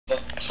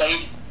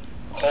played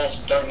golf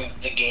during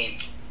the game.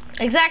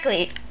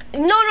 Exactly.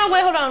 No,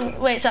 wait, hold on.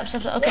 Wait, stop.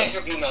 Okay. Ranger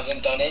Beam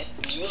hasn't done it.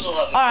 Usual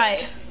hasn't Alright.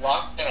 done it.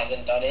 Lockton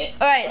hasn't done it.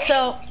 Alright,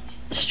 so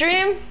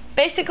stream,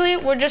 basically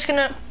we're just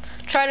gonna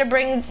try to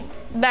bring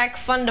back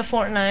fun to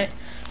Fortnite.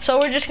 So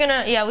we're just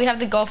gonna, yeah, we have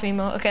the golf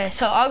emote. Okay,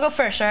 so I'll go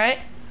first, alright?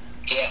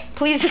 Yeah.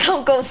 Please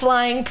don't go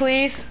flying,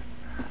 please.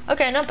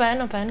 Okay, not bad.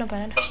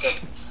 That's good.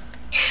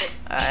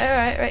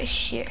 Alright, right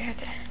here.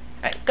 Okay.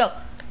 Alright, go.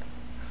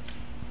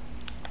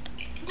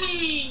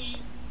 It's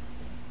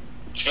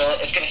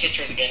gonna hit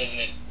yours again, isn't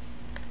it?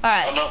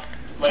 Alright. Oh,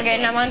 no.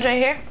 Okay, now mine's right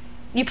here.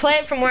 You play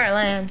it from where it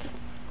lands.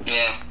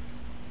 Yeah.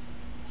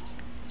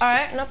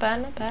 Alright, not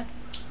bad.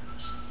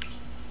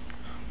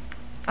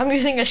 I'm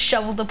using a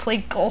shovel to play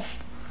golf.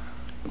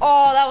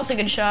 Oh, that was a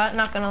good shot,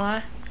 not gonna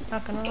lie.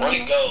 Where'd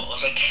it go? It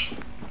was right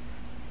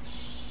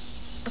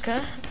there.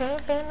 Okay,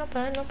 not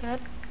bad.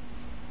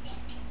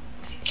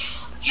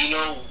 You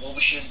know what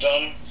we should have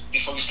done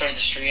before we started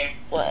the stream?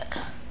 What?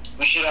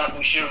 We should have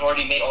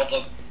already made all the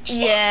stuff.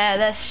 Yeah,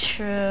 that's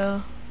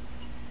true.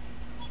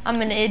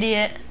 I'm an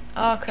idiot.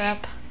 Oh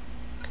crap.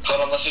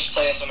 Hold on, let's just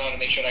play this one out to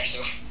make sure it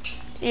actually works.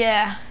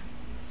 Yeah.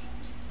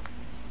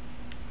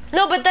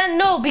 No, but then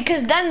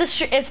because then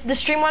if the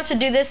stream wants to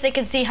do this, they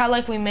can see how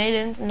like we made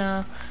it.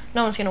 No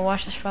one's gonna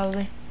watch this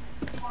probably.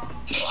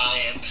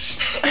 I am.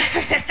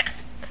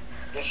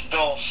 It's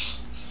golf.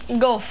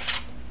 Golf.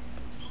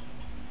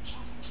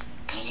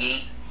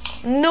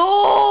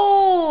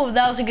 No,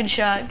 that was a good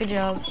shot. Good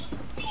job.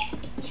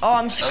 Oh,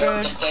 I'm I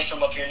screwed. have to play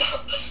from up here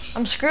now.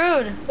 I'm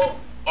screwed. Oh,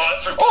 I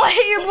forgot. Oh, I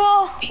hit your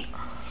ball.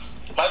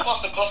 My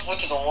ball's the closest one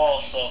to the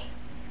wall, so.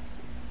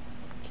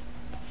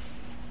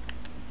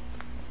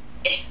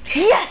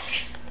 Yes.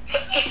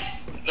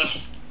 No.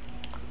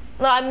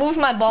 No, I moved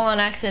my ball on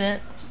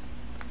accident.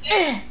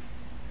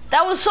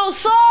 That was so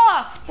soft.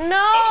 I don't know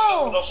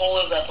where No. the hole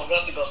is at, so I'm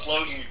gonna have to go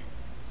slow here.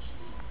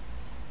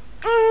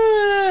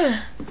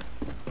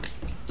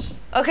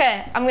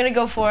 Okay, I'm gonna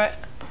go for it.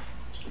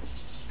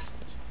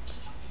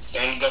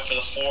 Then I'm gonna go for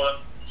the 4.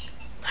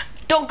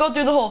 Don't go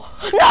through the hole.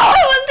 No,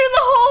 I went through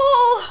the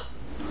hole.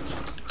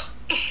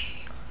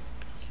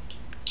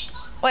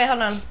 Wait,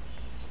 hold on.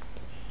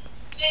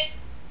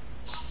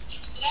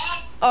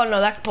 Oh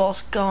no, that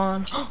ball's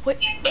gone. Wait,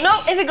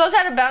 no, if it goes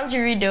out of bounds, you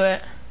redo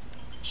it.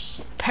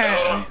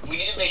 Apparently. We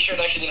need to make sure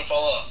it actually didn't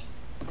fall off.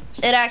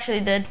 It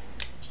actually did.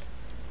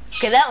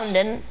 Okay, that one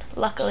didn't,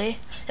 luckily.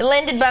 It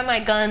landed by my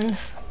guns.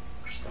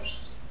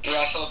 Yeah,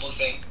 I saw the blue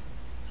thing.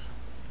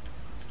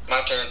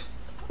 My turn.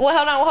 Wait,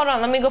 hold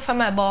on, let me go find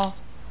my ball.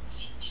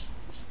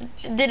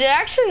 Did it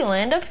actually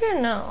land up here?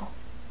 No.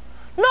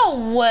 No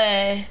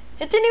way.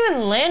 It didn't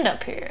even land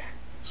up here.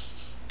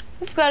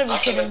 You've got to be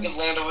Actually, kidding make me. it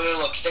land over there.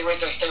 Look, stay right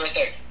there,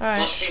 Alright.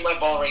 You'll see my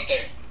ball right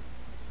there.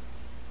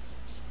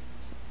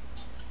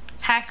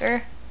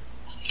 Hacker.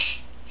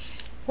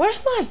 Where's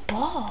my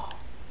ball?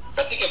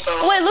 I think it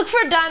fell. Wait, look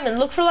for a diamond.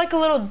 Look for like a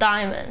little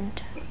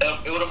diamond.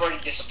 It would have already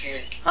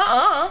disappeared.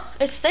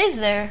 It stays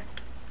there.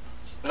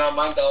 No,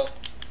 mine don't.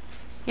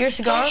 Yours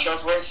Mine gone?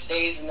 shows where it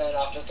stays, and then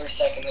after 3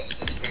 seconds, it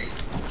disappears.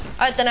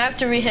 Alright, then I have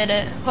to re-hit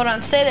it. Hold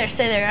on, stay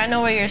there. I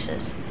know where yours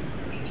is.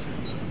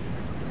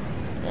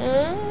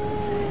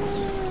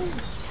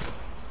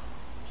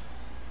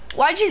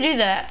 Why'd you do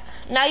that?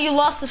 Now you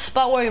lost the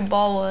spot where your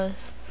ball was.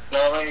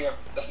 No, right here.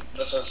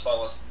 That's where the spot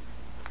was.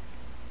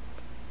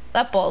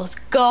 That ball is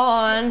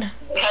gone.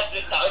 That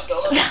did not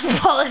go.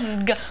 That ball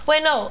is gone.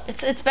 Wait, no,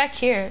 it's back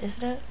here,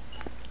 isn't it?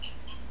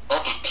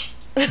 Oh.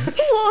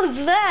 What was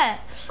that?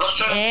 Let's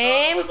try to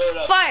Aim, throw it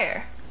up.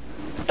 fire.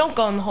 Don't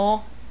go in the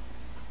hole.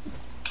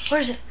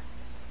 Where is it?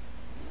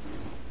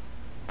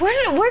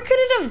 Where could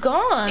it have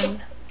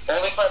gone?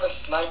 Only if I had a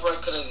sniper, I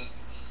could have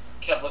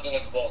kept looking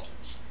at the ball.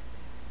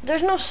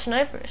 There's no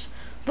snipers.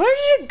 Where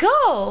did it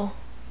go?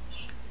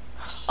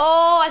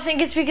 Oh, I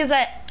think it's because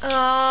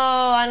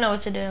I know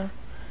what to do.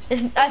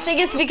 I think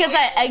it's because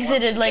I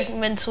exited like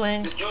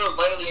mid-swing. You were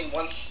literally in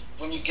once,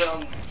 when you get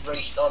on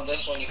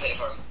this one, you hit it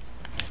hard.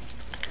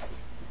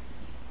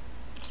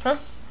 Huh?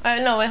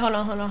 No, wait, hold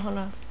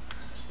on.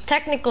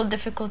 Technical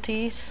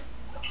difficulties.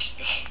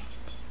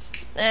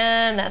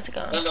 And that's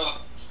gone. No.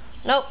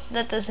 Nope,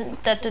 that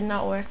did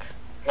not work.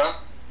 Huh?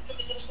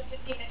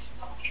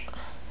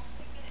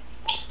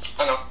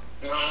 I know.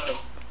 No.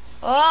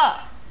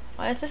 Ah!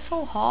 Why is this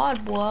so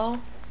hard, bro?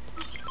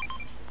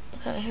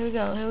 Okay, here we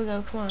go,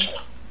 come on.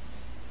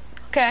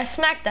 Okay, I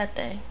smacked that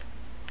thing.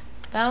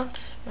 Bounce.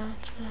 My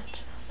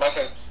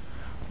turn.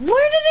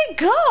 Where did it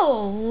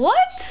go? What?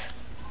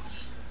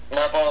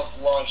 My ball's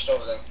launched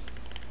over there.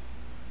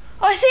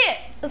 Oh, I see it!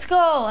 Let's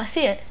go, I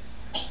see it.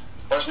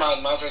 Where's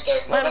mine? Mine's right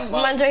there. No, that's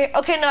mine. Mine's right here.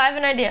 Okay, no, I have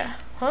an idea.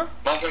 Huh?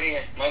 Mine's right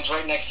here. Mine's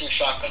right next to your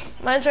shotgun.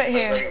 Mine's right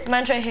here.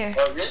 Mine's right here.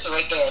 Oh, yours is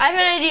right there. I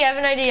have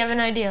an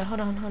idea. Hold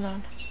on. Hold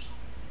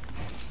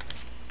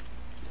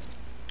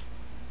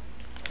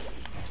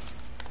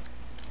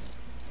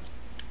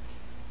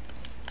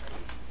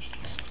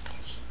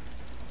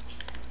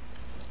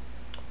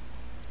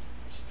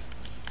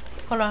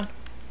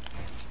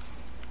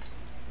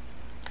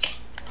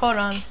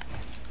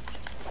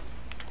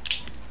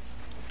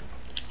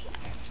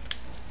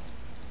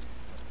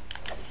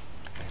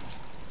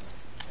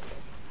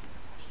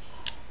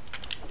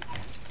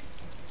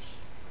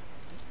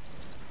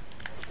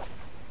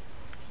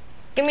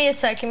Give me a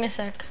sec, give me a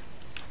sec.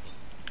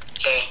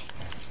 Okay.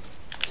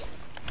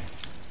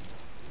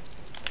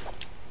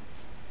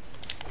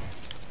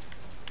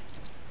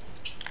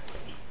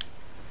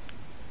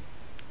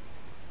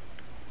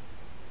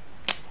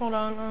 Hold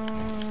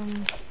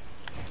on,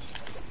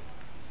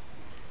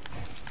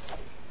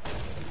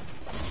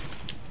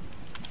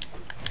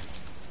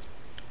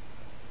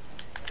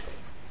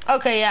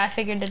 Okay, yeah, I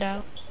figured it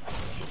out.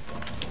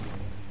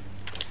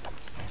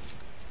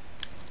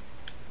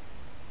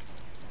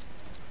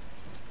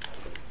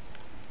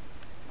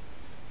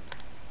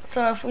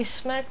 So if we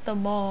smack the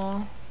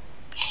ball.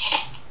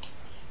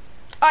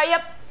 Alright,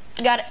 yep,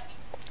 got it.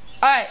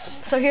 Alright,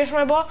 so here's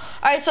my ball.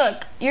 Alright, so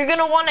look, you're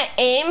gonna wanna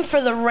aim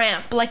for the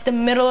ramp, like the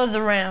middle of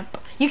the ramp.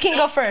 You can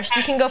go first,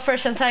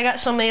 since I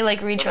got so many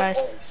like retries.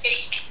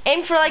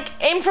 Aim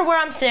for where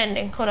I'm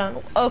standing. Hold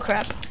on. Oh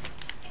crap.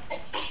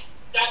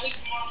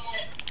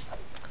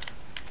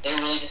 They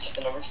really just hit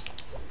the numbers?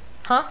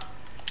 Huh?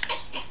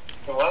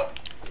 For what?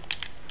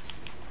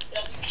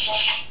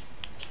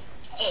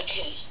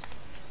 Okay.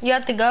 You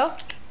have to go?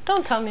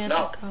 Don't tell me I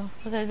have to go.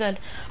 Okay, good.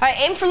 Alright,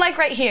 aim for like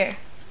right here.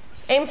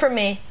 Aim for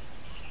me.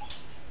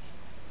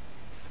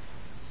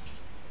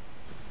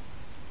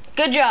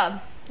 Good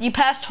job. You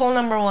passed hole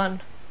number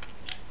 1.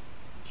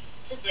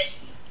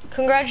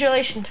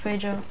 Congratulations,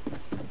 Pedro.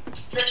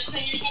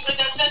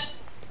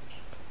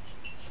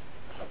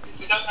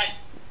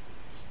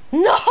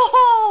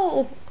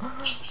 No!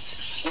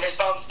 This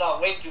bounced out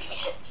way too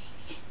far.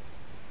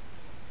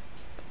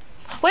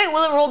 Wait,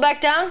 will it roll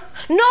back down?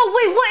 No,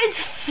 wait, what?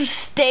 It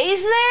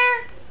stays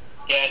there?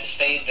 Yeah, it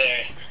stays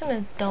there. Isn't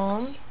it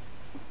dumb?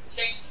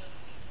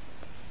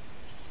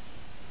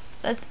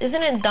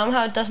 Isn't it dumb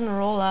how it doesn't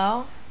roll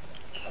out?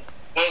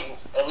 Wait,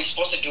 are we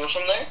supposed to do it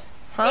from there?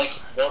 Huh?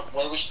 Like,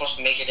 what are we supposed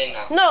to make it in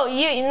now? No,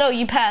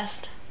 you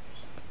passed.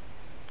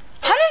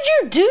 How did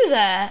you do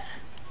that?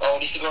 Oh, it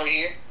needs to go over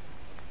here?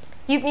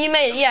 You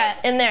made it, yeah,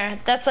 in there.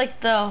 That's like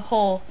the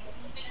hole.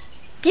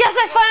 Yes,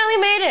 I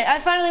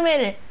finally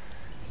made it.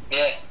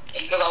 Yeah,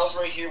 it's because I was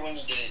right here when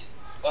you did it.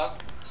 What?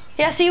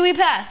 Yeah, see, we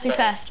passed.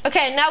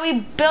 Okay, now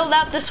we build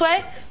out this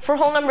way for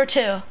hole number 2.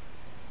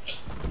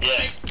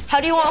 Yeah.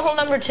 How do you want hole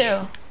number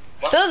 2?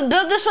 What?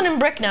 Build this one in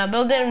brick now.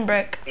 Build it in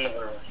brick.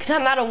 Because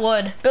I'm out of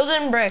wood. Build it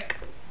in brick.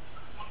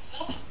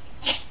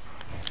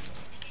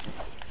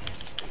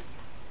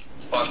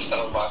 Box.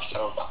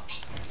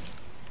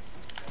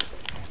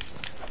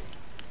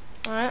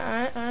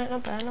 Alright,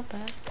 not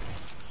bad.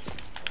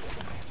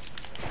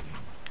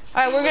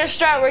 Alright, we're gonna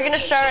start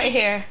right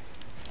here.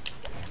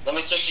 Let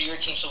me switch to your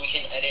team so we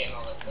can edit and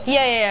all that stuff.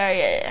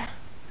 Yeah.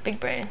 Big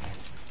brain.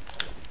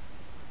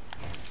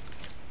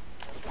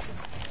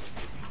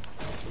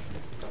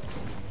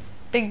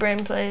 Big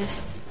brain plays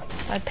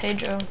by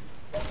Pedro.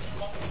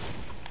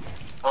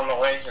 On the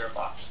laser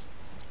box.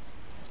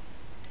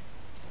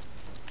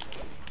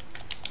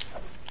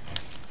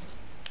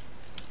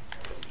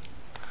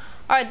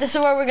 Alright, this is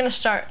where we're gonna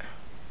start.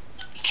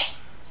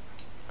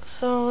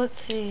 So let's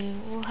see,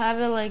 we'll have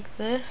it like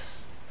this.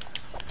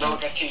 Don't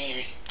look at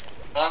TV.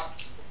 Huh?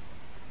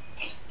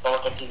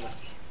 Don't look at TV.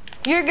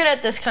 You're good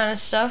at this kind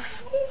of stuff.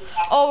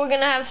 Oh, we're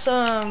gonna have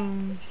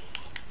some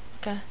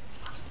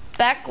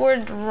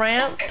backward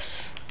ramps,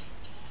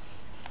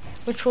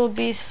 which will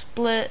be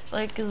split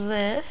like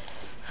this.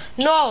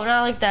 No,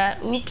 not like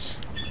that. Oops.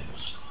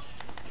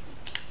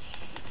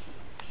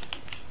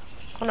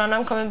 Hold on,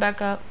 I'm coming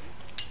back up.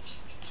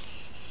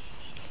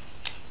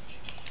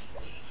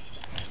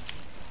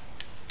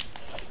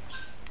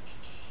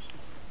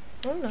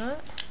 I'm not.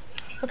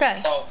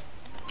 Okay. So,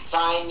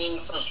 signing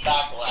for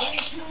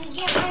backlash. Can you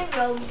get my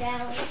road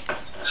down?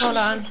 Hold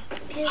on.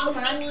 Because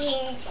mommy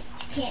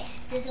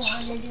doesn't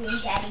want to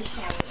do daddy's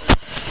salad.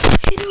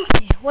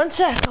 Okay, 1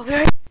 sec. I'll be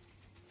right.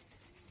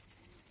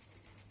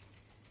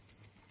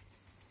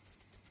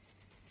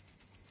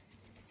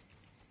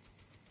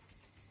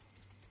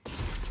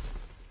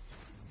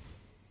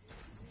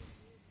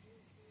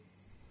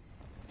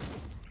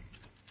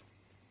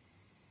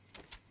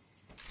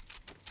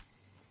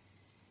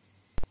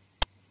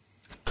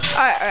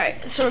 Alright,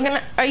 so we're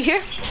gonna, are you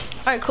here?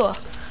 Alright, cool.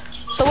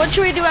 So what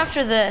should we do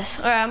after this?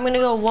 Alright, I'm gonna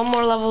go 1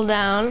 more level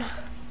down.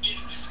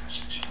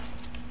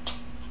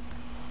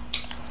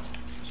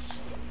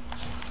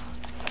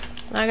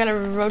 I gotta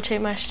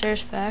rotate my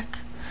stairs back.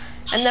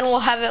 And then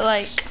we'll have it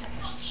like,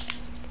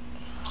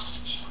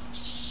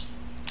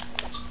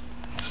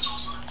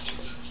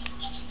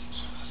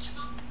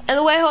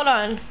 and wait, hold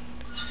on.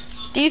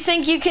 Do you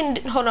think you can,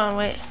 hold on,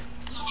 wait.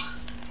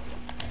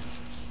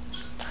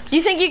 Do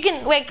you think you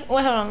can, wait,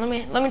 hold on,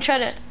 let me try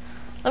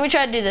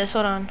to do this,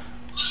 hold on.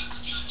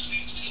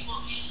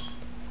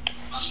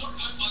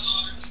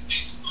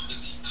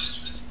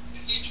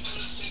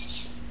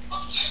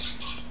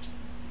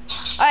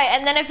 Alright,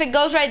 and then if it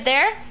goes right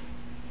there,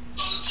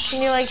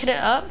 can you like hit it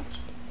up?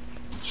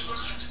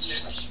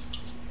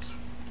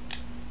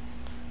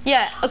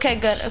 Yeah, okay,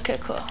 good, okay,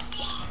 cool.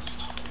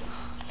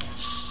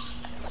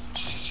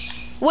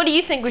 What do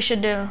you think we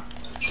should do?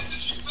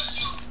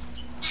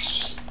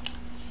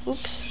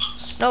 Oops.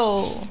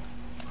 No.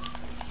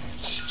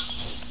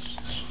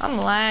 I'm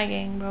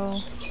lagging,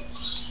 bro.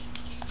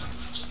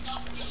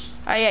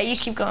 Alright, yeah, you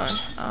keep going.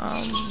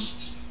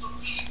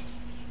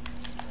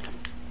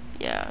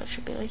 Yeah, it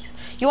should be like.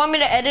 You want me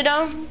to edit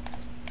them?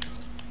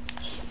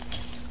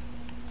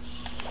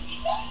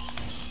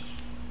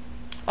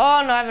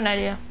 Oh no, I have an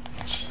idea.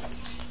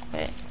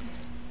 Wait.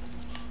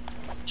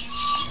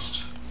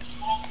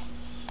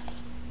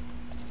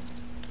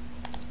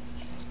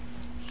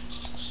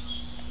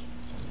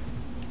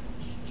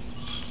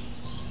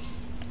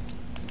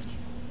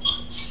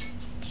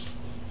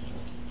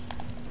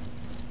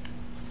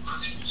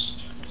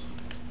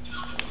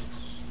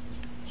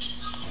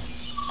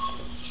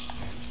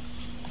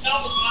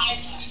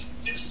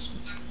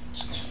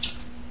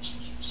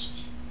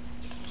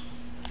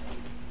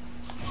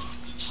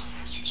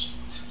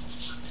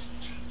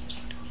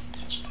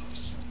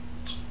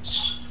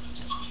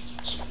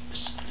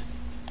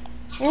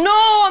 No,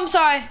 I'm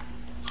sorry.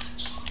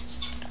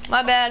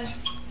 My bad.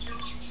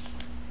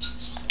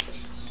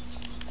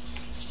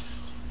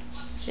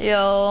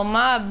 Yo,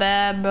 my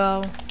bad,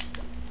 bro.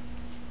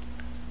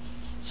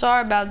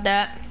 Sorry about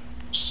that.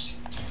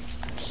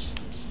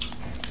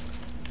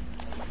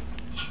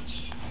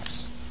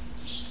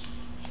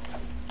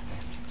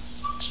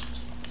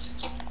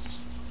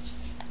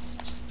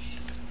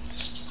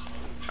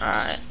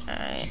 Alright,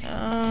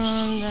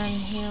 then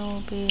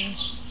he'll be.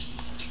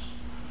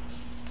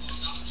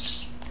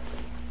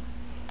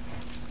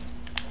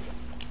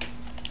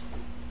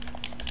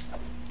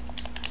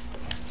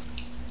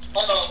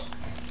 Hello.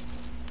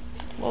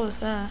 What was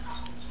that?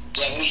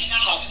 Yeah, we should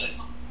talk this.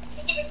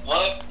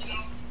 What?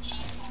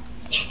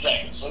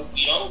 Right, so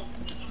we don't.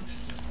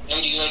 No,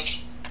 you like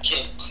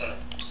kill center.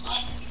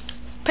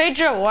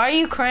 Pedro, why are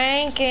you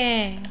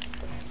cranking?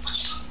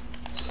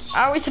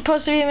 Are we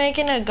supposed to be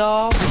making a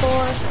golf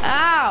course?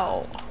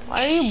 Ow!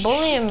 Why are you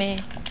bullying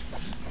me?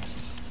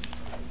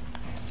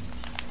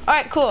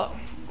 Alright, cool.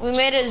 We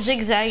made it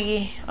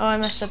zigzaggy. Oh, I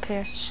messed up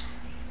here.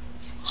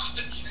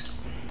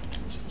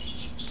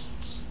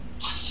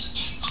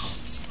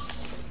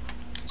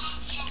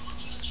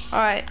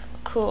 Alright,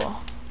 cool.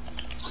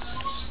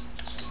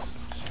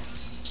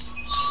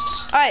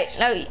 Alright,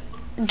 now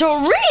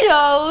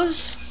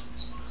Doritos!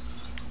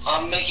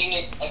 I'm making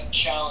it a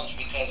challenge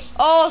because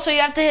Oh, so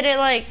you have to hit it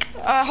like,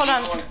 hold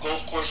on. on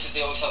golf courses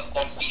they always have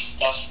bumpy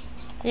stuff.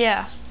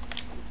 Yeah.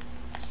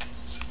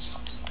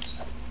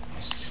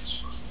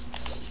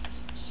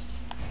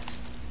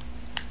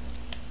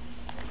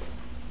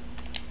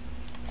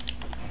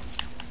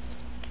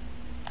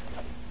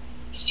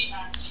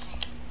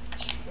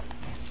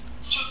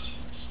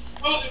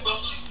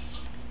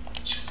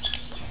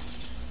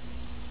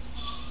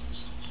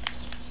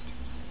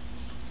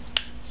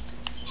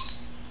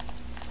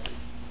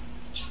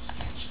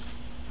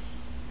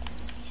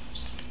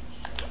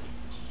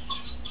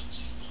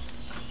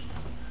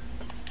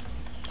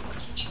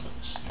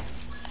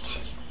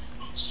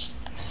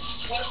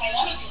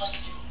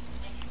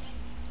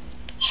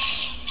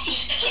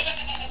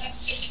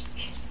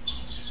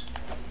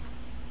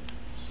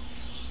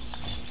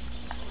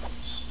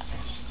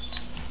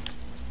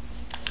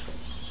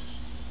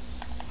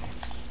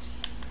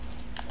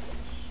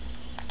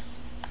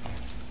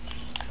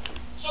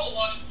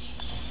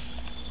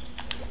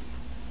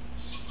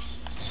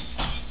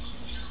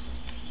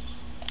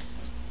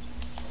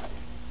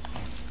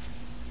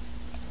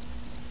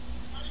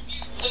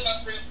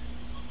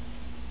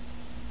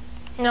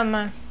 Never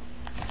mind.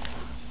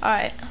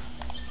 Alright.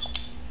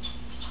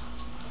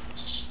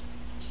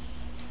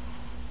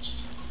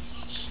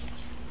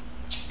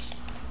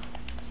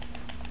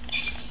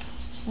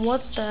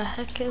 What the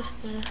heck is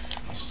this?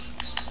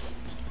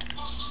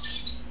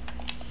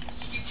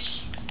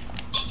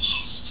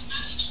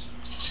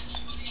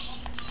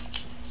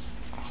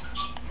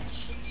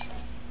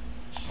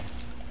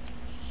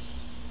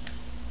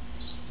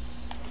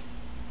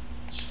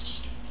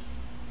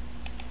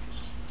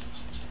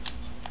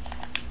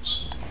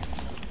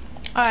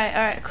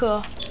 Alright,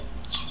 cool.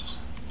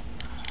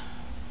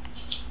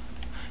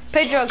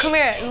 Pedro, come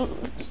here.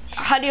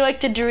 How do you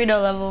like the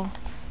Dorito level?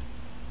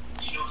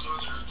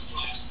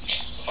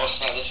 Oh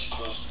snap, this is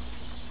cool.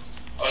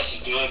 Oh, this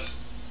is good.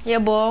 Yeah,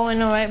 bro, I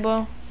know, right,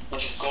 bro?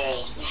 Which is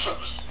gold.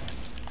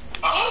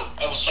 Ah,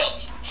 I was felt.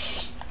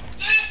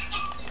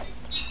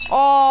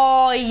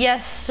 Oh,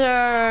 yes,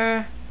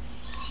 sir.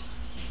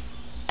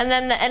 And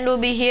then the end will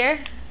be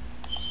here.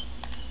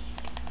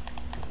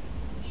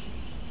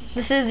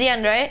 This is the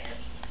end, right?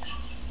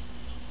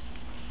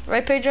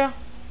 Right, Pedro?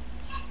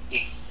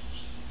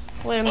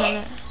 Wait a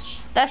minute.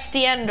 That's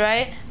the end,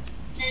 right?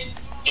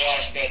 Yeah,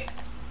 it's good.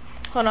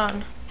 Hold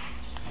on.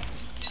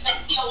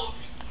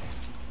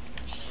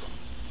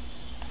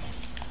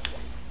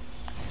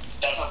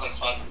 That sounds like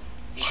fun.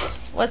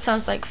 What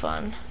sounds like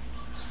fun?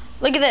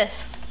 Look at this.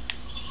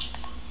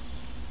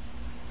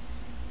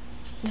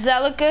 Does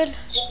that look good?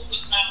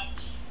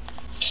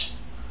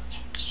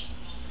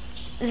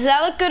 Does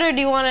that look good, or do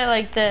you want it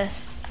like this?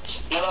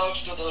 No, that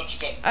looks good, that looks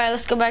good. Alright,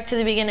 let's go back to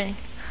the beginning.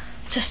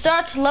 To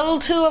start level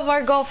 2 of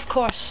our golf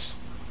course.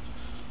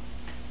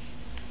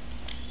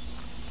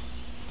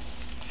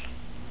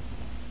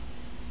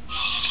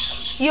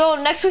 Yo,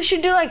 next we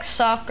should do like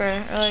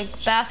soccer or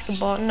like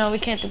basketball. No, we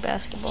can't do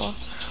basketball.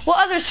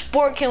 What other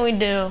sport can we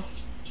do?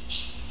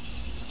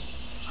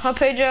 Huh,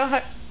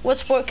 Pedro? What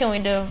sport can we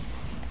do?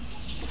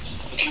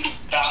 We can do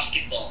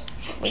basketball.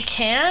 We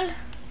can?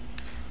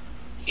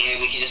 Yeah,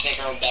 we can just make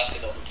our own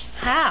basketball.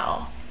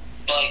 How?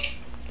 But like,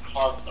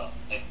 hard though.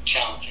 Like,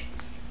 challenging.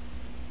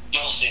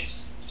 You'll see.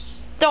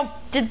 Don't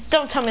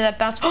tell me that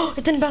bounce. Oh,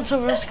 it didn't bounce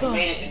over. Let's go.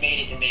 It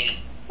made it.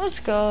 Let's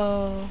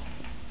go.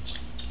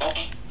 Oh.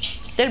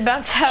 Did it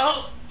bounce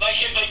out? My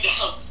kid went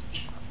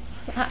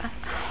down.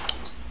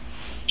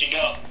 Can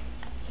go.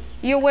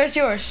 Where's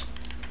yours?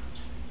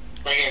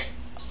 Right here.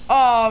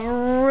 Oh,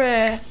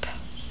 rip.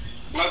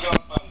 My dog's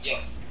fine,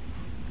 yeah.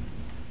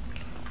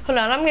 Hold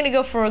on, I'm gonna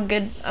go for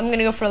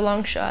a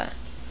long shot.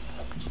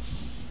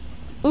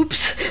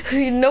 Oops,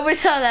 nobody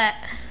saw that.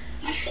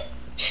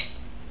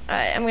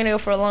 Alright, I'm gonna go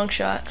for a long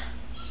shot.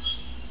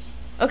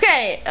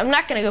 Okay, I'm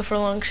not gonna go for a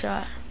long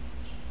shot.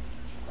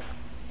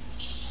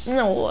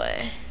 No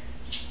way.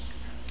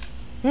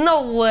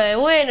 No way,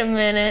 wait a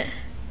minute.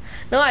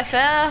 No, I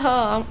fell.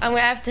 Oh, I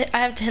have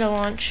to hit a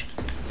launch.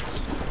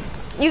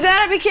 You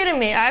gotta be kidding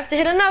me. I have to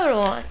hit another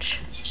launch.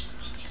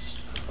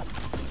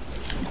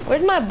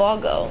 Where'd my ball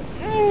go?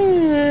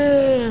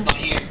 Not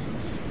here.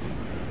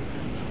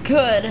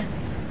 Good.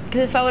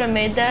 Because if I would have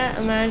made that,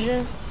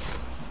 imagine.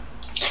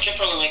 I could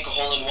probably make a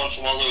hole in one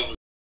from all over.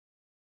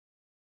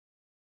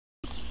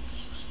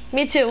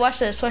 Me too. Watch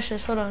this.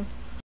 Hold on.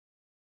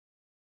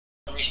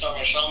 Restart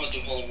my shot, I'm gonna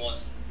do hole in one.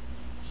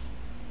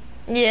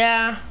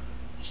 Yeah.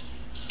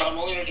 But I'm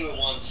only gonna do it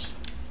once.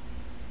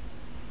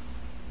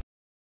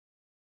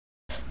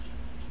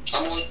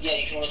 Yeah,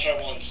 you can only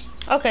try once.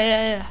 Okay,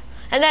 yeah.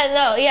 And then,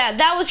 no, yeah,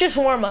 that was just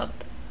warm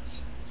up.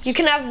 You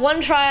can have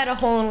one try at a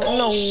hole in one.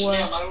 No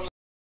way.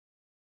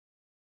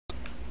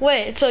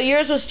 Wait, so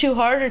yours was too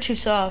hard or too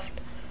soft?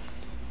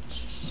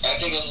 I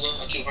think it was a little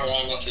bit too hard. I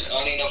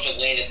don't even know if it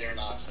landed there or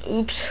not.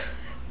 Oops.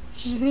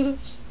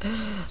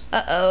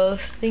 Uh-oh,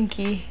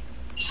 stinky.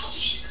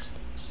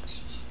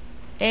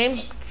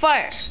 Aim,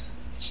 fire.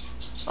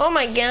 Oh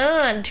my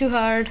god, too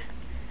hard.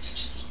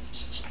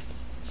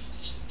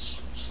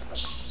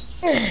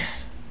 Oh,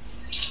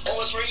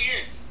 it's right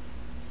here.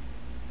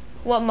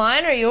 What,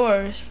 mine or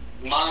yours?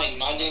 Mine.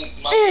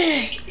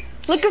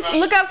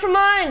 Look out for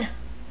mine.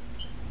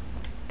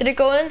 Did it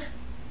go in?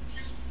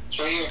 It's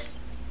right here.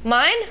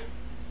 Mine?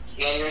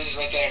 Yeah, yours is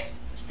right there.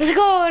 Let's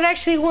go, it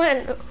actually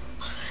went.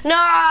 No,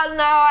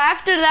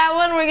 after that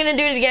one, we're gonna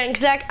do it again,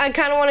 because I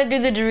kind of want to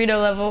do the Dorito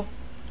level.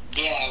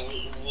 Yeah,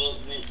 we'll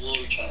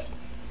retry it.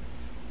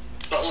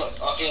 But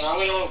look, okay, now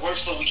we know it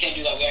works, but we can't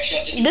do that. We actually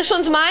have to do This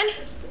one's mine?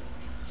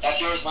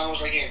 That's yours, mine was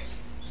right here.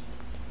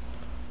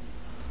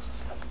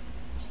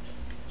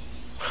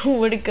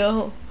 Where'd it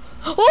go?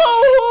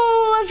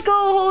 Whoa, let's go,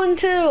 hole in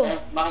two.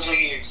 Mine's right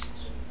here.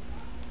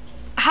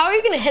 How are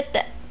you gonna hit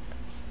that?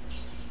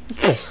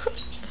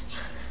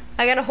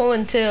 I got a hole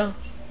in two.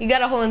 You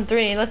got a hole in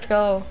three, let's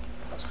go.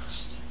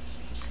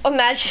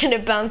 Imagine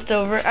it bounced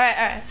over.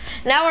 Alright.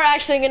 Now we're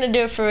actually gonna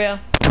do it for real.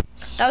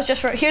 That was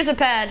just for, here's a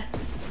pad.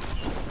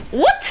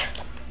 What?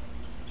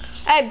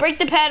 Hey, break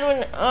the pad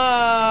when,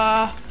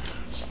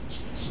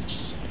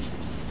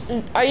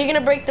 are you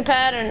gonna break the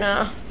pad or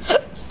no?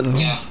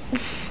 Yeah.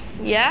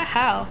 Yeah,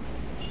 how?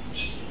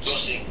 We'll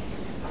see.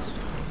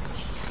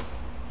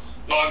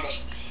 No, I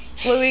missed.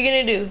 What are we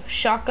gonna do?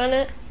 Shotgun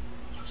it?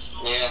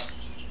 Yeah.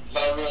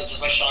 But I realized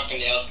if I shotgun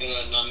it, I was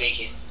gonna not make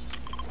it.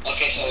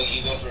 Okay, so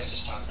you go first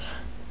this time.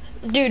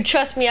 Dude,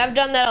 trust me, I've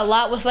done that a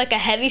lot with like a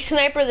heavy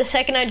sniper. The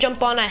second I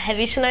jump on, I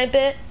heavy snipe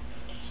it.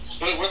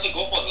 Wait, where'd the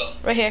gold one go?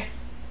 Right here.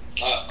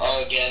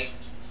 Again.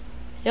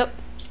 Yep.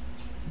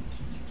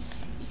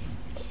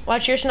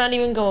 Watch yours not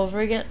even go over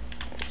again.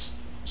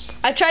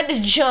 I tried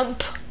to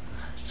jump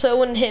so it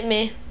wouldn't hit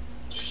me.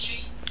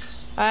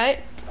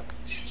 Alright.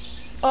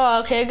 Oh,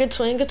 okay, good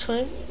swing. We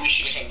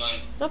should have hit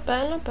mine. Not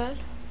bad.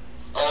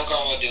 Oh, look what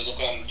I'm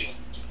gonna do.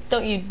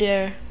 Don't you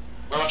dare.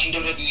 We're watching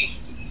WWE.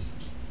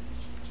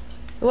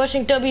 We're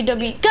watching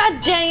WWE.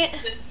 God dang it!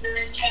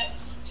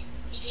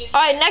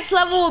 Alright, next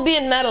level will be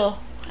in metal.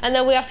 And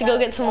then we have to go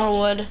get some more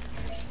wood.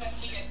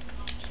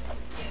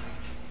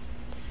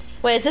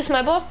 Wait, is this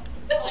my ball?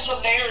 That's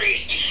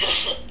hilarious.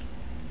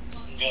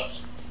 Go.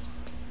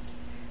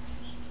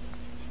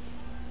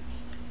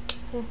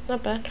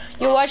 Not bad.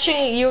 You're watching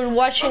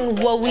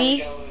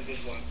Wowie?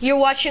 You're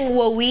watching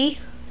Wowie?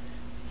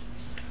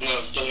 No,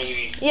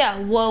 WWE. Yeah,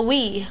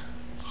 Wowie.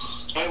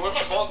 Wait, where'd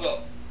my ball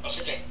go? Oh, it's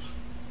right there.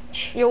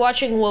 You're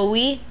watching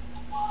Wowie?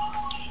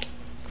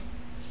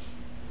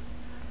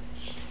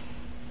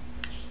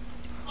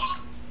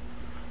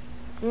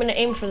 I'm gonna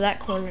aim for that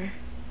corner.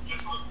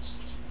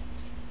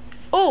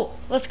 Oh,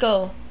 let's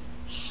go.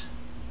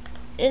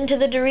 Into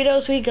the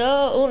Doritos we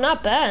go. Oh,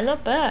 not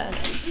bad.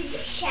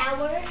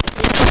 Shower.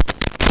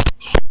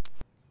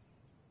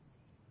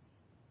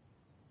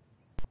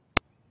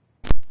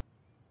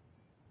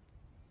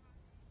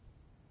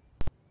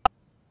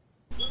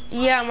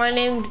 Yeah, my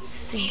name's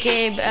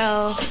Gabe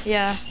L.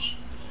 Yeah.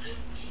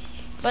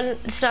 But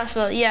it's not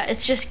spelled. Yeah,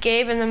 it's just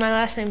Gabe, and then my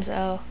last name's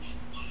L.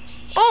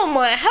 Oh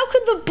my! How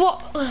could the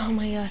ball? Oh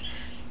my god.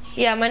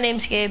 Yeah, my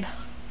name's Gabe.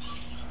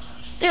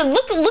 Dude,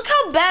 look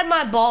how bad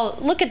my ball.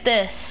 Look at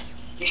this.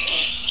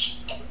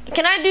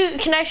 Can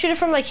I shoot it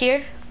from like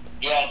here?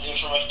 Yeah, do it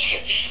from right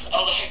there.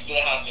 How the heck did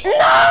that happen?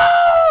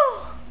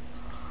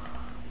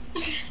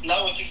 No!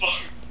 Not what you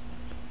thought.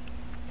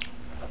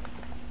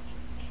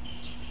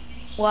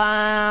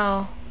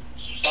 Wow.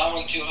 That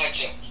one too high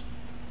too.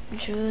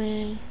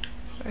 Julian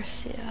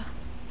Garcia.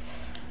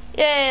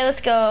 Yay,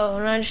 let's go.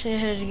 Now I just need to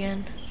hit it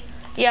again.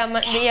 Yeah,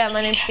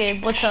 my name's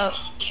Gabe. What's up?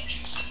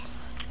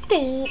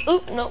 Ding.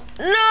 Oop, no.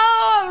 No!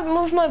 I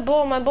moved my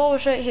ball. My ball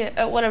was right here.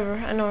 Whatever.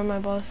 I know where my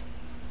ball is.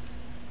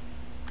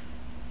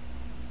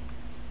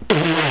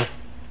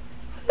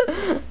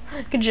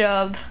 Good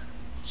job.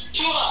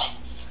 Too high.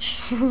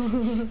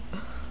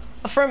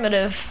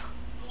 Affirmative.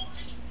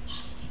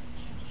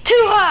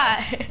 Too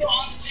high!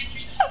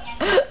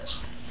 And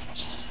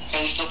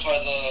he's still part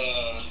of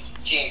the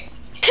team.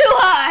 Too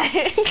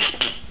high!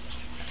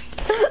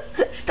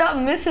 Stop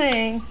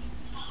missing.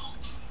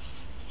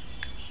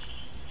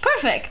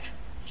 Perfect.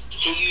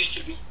 He used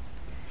to be.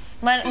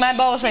 My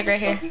ball was like right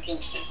here.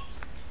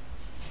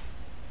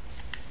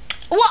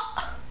 What?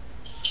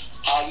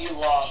 How you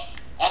lost?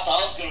 I thought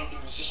I was gonna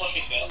lose. Just watch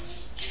me fail.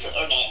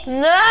 Or not.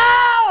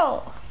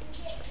 No!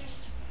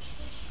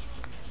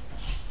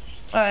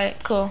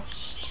 Alright, cool.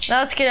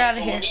 Now let's get out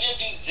of here. We need to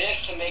do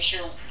this to make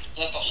sure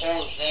that the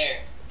hole is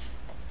there.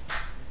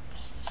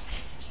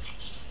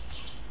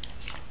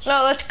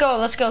 No, let's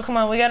go. Come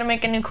on, we gotta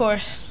make a new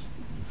course.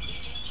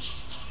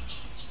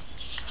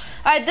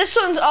 Alright, this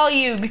one's all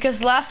you because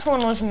last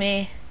one was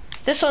me.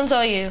 This one's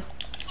all you.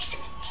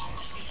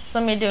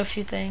 Let me do a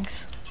few things.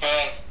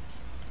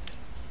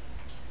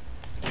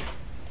 You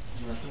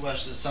have to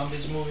watch the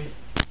zombies movie.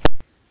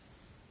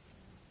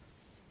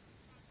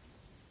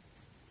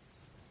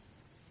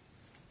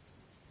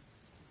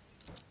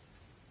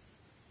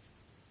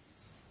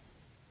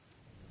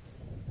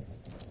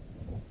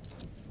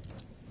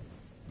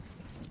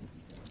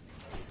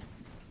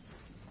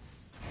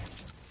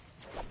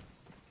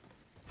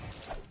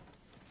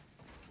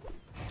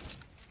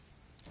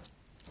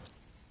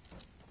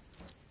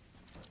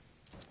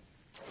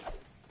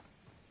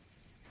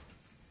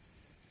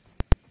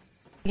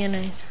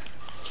 Beginning.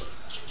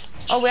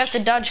 Oh, we have to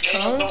dodge Hey,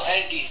 cones? don't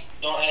edit these.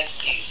 Don't edit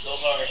these.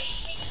 Those are.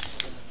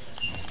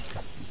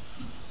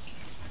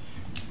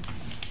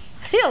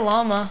 I see a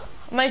llama.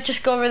 I might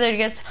just go over there to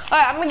get.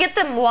 Alright, I'm gonna get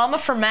them llama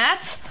for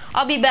mats.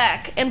 I'll be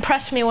back.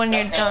 Impress me when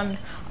you're done.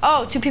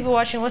 Oh, 2 people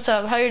watching. What's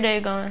up? How your day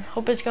going?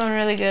 Hope it's going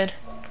really good.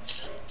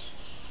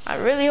 I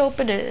really hope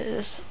it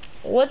is.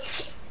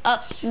 What's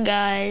up,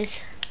 guys?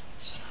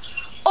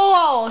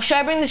 Oh, should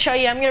I bring the chopper?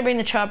 Yeah, I'm gonna bring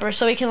the chopper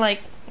so we can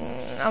like.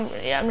 I'm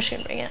just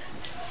gonna bring it.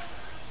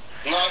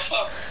 No, I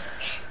fuck.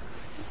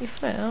 You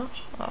fail.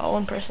 Oh,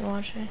 1 person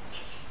watching.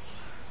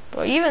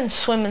 Bro, you even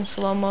swim in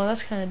slow-mo.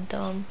 That's kind of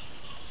dumb.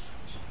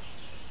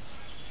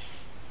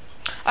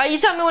 Alright, you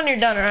tell me when you're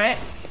done, alright?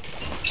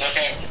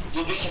 Okay,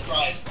 you'll be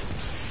surprised.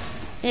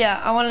 Yeah,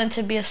 I want it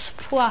to be a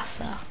surprise.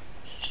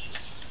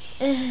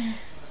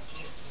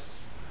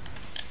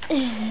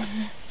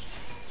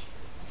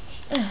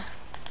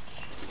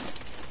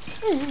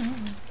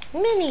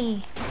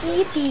 Mini,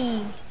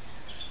 yippee.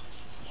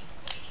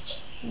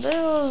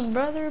 Build,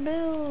 brother,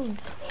 build.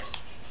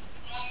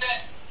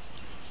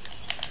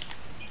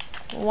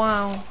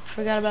 Wow,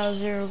 forgot about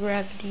 0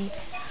 gravity.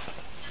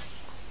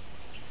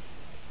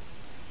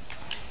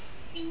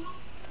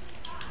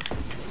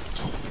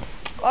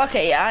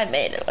 Okay, yeah, I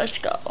made it. Let's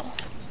go.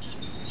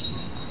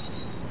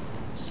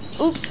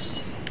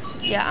 Oops.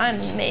 Yeah, I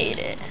made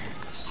it.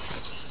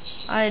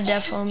 I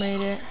definitely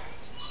made it.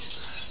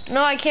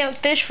 No, I can't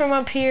fish from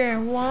up here.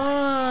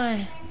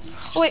 Why?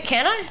 Oh, wait,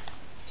 can I?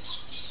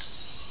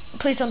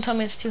 Please don't tell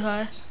me it's too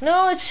high.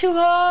 No, it's too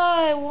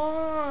high.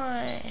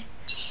 Why?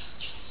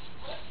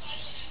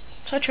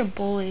 Such a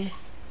bully.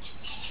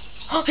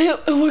 Oh,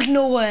 it was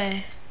no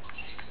way.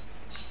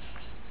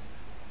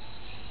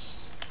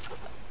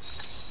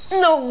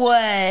 No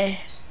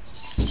way.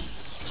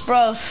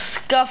 Bro,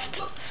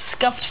 scuffed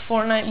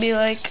Fortnite be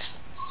like.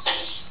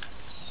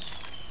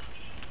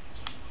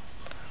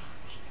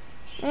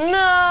 No!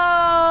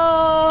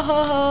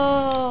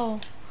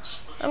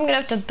 I'm gonna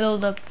have to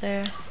build up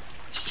there.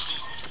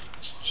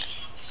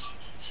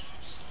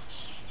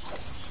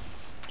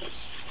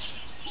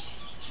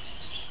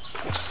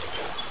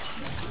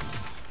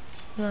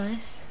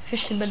 Nice.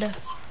 Fishy brother.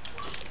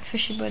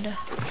 Fishy brother.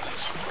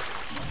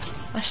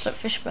 I slept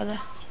fish brother.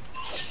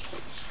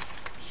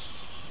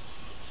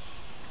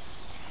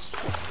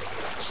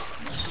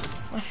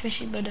 My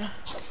fishy brother.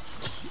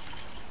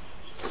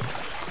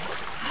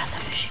 Ah, the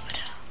fishy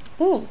brother.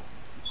 Ooh.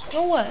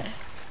 No way.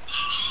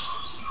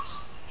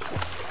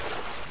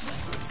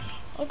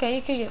 Okay,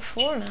 you can get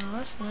 4 now.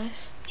 That's nice.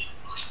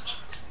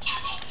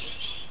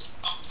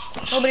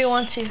 Nobody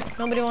wants you.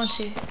 Nobody wants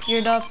you. You're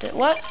adopted.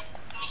 What?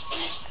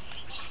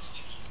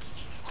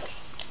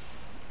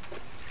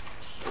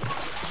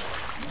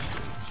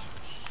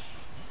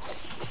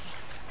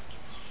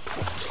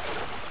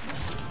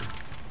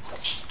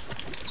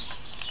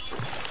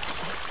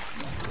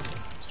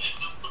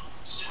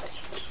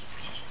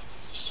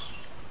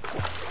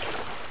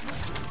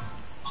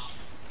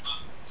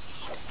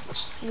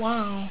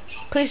 wow.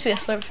 Please be a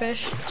slurp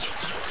fish.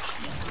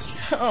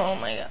 Oh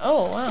my god.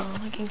 Oh wow,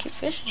 I can keep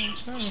fishing.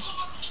 It's nice.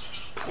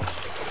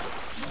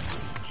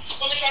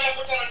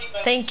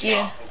 Thank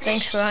you.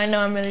 Thanks for. I know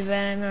I'm really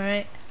bad. I know,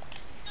 right?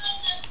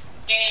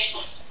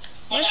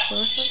 My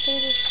source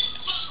updated.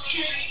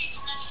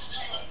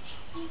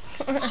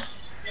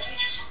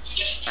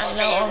 I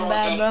know I'm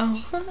bad, bro.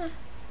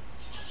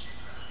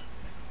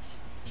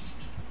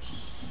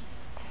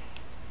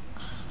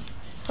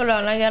 Hold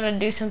on, I gotta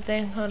do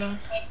something. Hold on.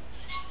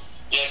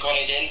 You like what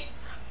I did?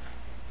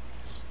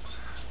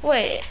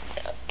 Wait,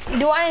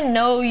 do I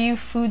know you,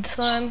 food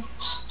slime?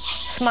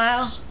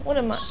 Smile? What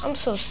am I? I'm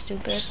so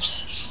stupid.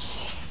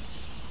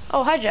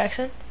 Oh, hi,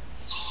 Jackson.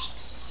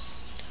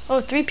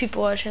 Oh, 3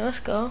 people watching. Let's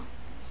go.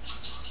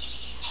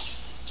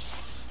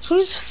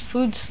 Who's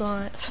food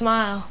slime?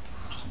 Smile.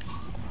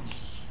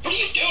 What are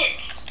you doing?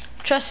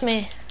 Trust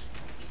me.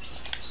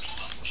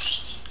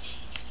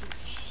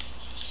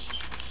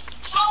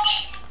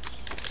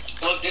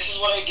 Look, this is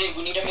what I did.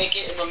 We need to make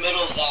it in the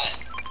middle of that.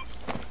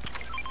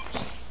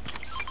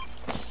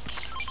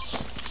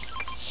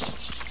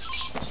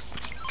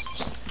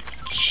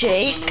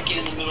 Jake? Make it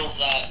in the middle of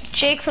that.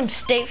 Jake from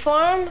State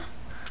Farm?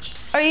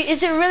 Are you?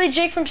 Is it really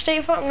Jake from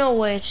State Farm? No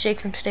way, it's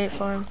Jake from State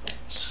Farm.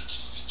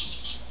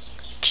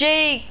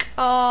 Jake,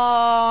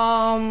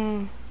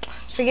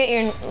 forget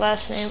your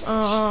last name.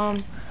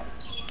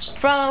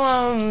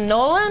 From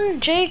Nolan?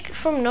 Jake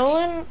from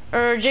Nolan?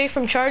 Or Jake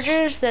from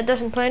Chargers that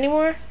doesn't play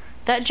anymore?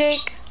 That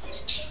Jake?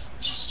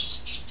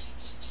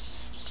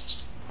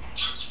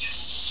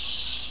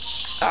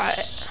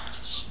 Alright.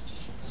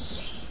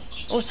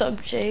 What's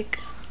up, Jake?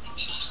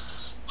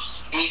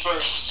 Me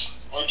first,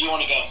 or do you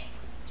want to go?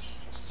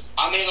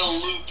 I'm in a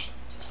loop.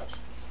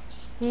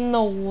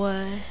 No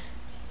way.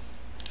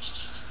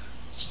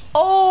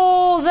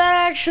 Oh, that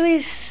actually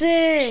is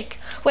sick.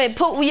 Wait,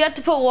 we have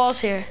to put walls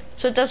here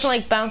so it doesn't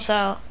like bounce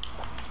out.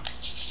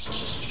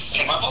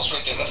 Okay, my ball's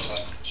right there. That's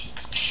fine.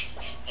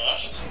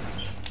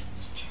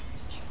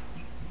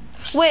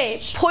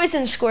 Wait,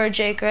 Poison Square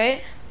Jake,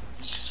 right?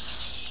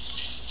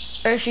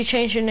 Or if you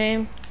change your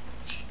name.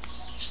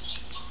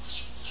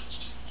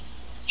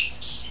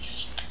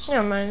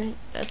 Never mind,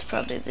 that's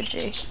probably the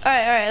Jake.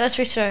 Alright, let's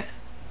restart.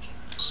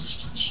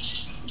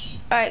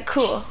 Alright,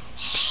 cool.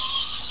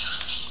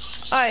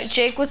 Alright,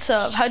 Jake, what's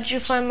up? How'd you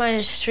find my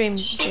stream,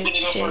 Jake?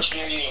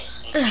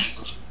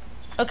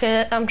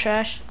 Okay, I'm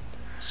trash.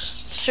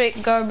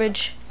 Straight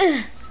garbage.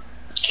 Killer,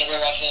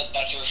 that's it.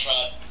 That's your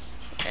shot.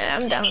 Yeah,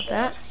 I'm down with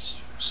that.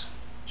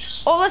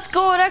 Oh, let's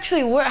go. It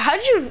actually worked.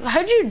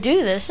 How'd you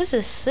do this? This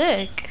is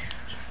sick.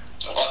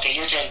 Okay,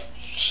 your turn.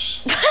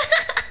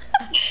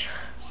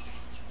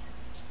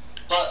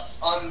 But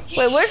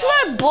wait, where's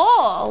my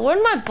ball?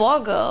 Where'd my ball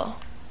go?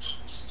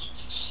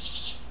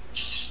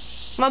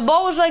 My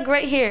ball was like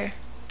right here.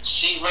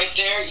 See, right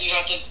there, you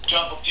have to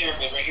jump a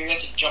pyramid. Right here, you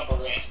have to jump a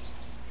ramp.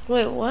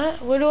 Wait,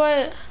 what? What do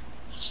I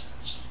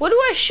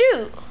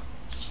shoot?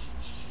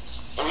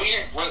 Over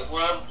here. Where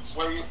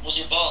was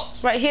your ball?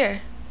 Right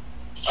here.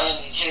 And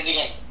then hit it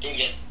again. Do it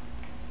again.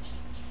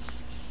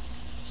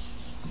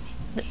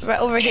 Right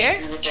over here?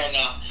 You're right there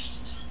now.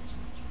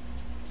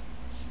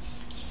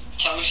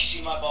 Tell me if you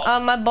see my ball.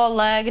 My ball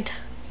lagged.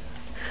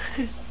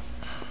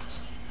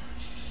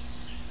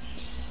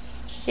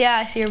 Yeah,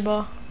 I see your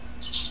ball.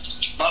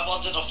 My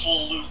ball did a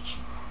full loop.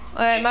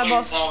 Alright, my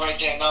ball. Put your ball right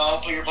there.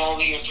 No, put your ball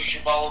over here. Put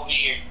your ball over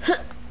here.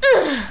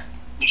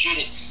 You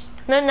cheated.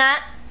 No,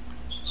 not.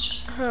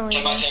 Oh,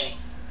 Okay, my turn.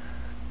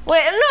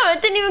 wait, no,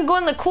 it didn't even go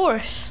in the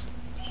course.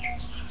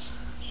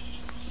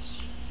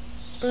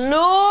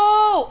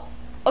 No.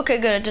 Okay,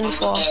 good. It didn't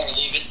fall.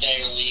 Leave it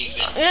there. Leave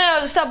it.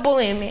 Yeah, stop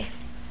bullying me.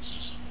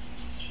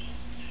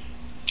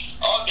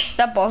 Oh.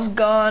 That ball's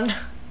gone.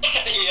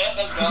 Yeah,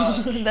 that's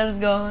gone. That's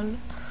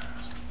gone.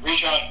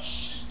 Retry.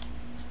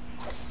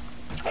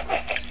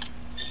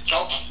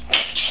 Jump.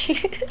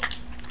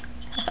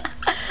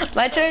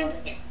 My turn.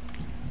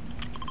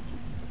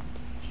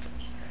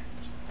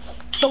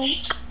 Donk.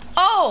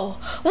 Oh,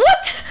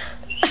 what?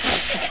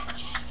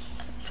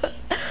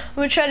 I'm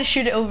gonna try to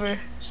shoot it over,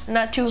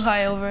 not too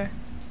high over.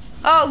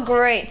 Oh,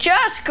 great,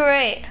 just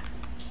great.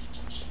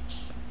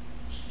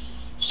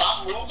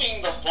 Stop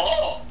moving the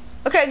ball.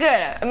 Okay, good.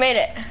 I made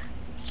it.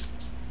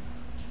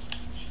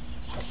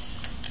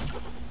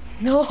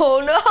 No,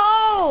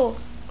 no.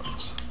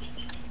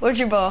 Where's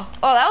your ball?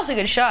 Oh, that was a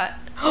good shot.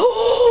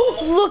 Oh,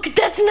 look,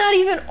 that's not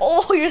even.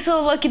 Oh, you're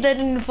so lucky that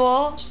didn't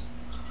fall.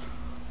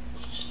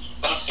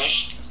 That's a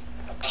fish.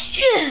 That's a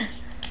fish.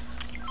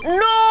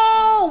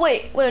 No,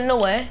 wait, no way, no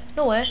way,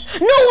 no way,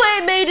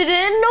 it made it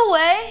in, no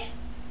way.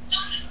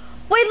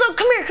 Wait, look,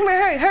 come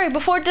here, hurry,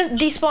 before it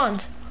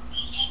despawns.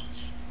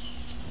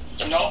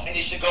 No, it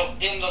needs to go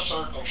in the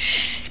circle.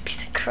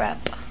 Piece of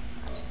crap.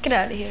 Get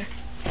out of here.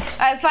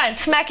 Alright, fine,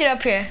 smack it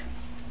up here.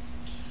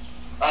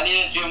 I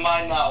need to do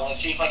mine now.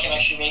 Let's see if I can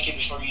actually make it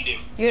before you do.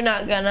 You're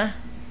not gonna.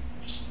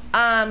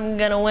 I'm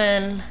gonna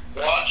win.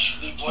 Watch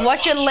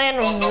it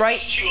land right.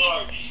 It's too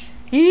hard.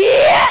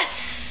 Yes!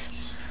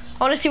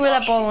 I wanna see where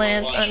that ball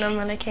lands. Oh, no,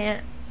 man, I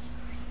can't.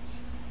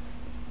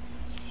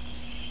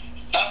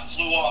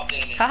 flew off,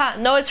 didn't it? Haha,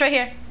 no, it's right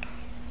here.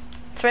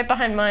 It's right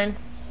behind mine.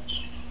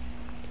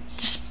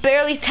 Just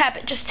barely tap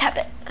it, just tap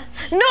it.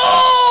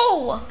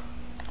 No!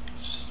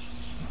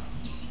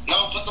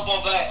 No, put the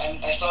ball back.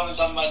 I still haven't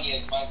done mine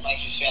yet. My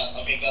mic is failed.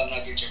 Okay, go,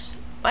 now your turn.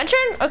 My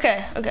turn?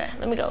 Okay,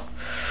 let me go.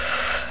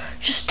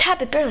 Just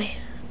tap it, barely.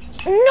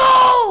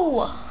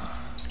 No!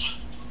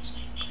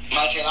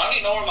 My turn. I don't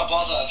even know where my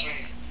ball's at. It's right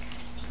here.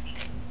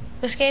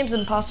 This game's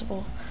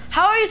impossible.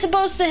 How are you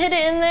supposed to hit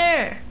it in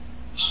there?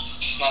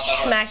 It's not that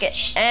hard. Smack it,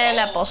 and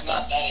that ball's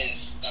gone. That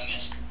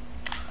missed.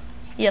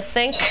 You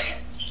think?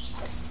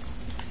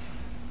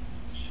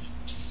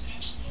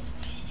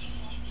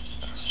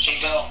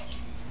 Okay, go.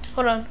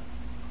 Hold on.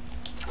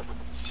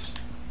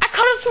 I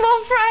caught a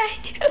small fry.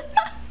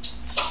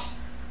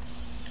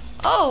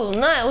 Oh,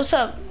 nice. What's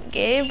up,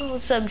 Gabe?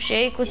 What's up,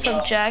 Jake? What's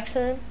up,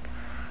 Jackson?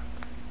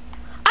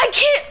 I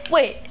can't.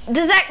 Wait.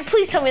 Does that?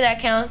 Please tell me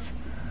that counts.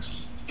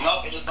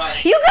 Nope, it is by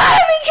it. You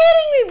gotta be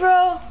kidding me,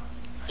 bro.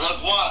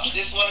 Look, watch.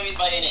 This is what I mean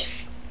by in it.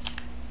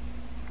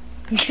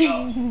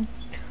 Go.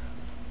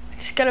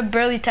 Just gotta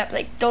barely tap.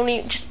 Like, don't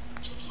even. Just,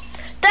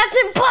 that's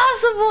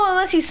impossible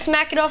unless you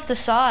smack it off the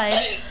side.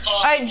 That is possible.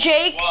 All right,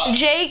 Jake,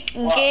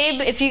 Watch.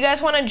 Gabe. If you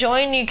guys want to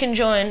join, you can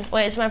join.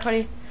 Wait, it's my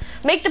party.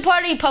 Make the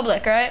party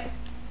public, right?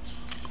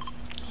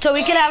 So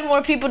we can have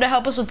more people to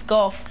help us with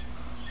golf.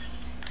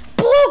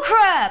 Bull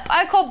crap!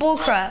 I call bull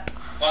crap.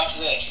 Watch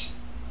this.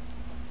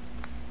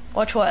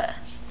 Watch what? I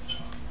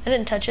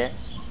didn't touch it.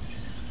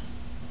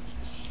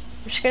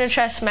 I'm just gonna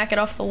try to smack it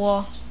off the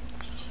wall.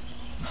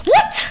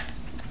 What?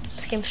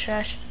 This game's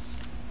trash.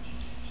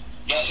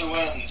 Guess who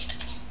wins?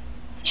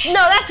 No,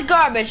 that's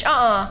garbage.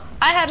 I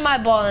had my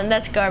ball and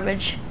that's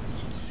garbage.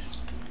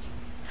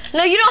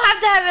 No, you don't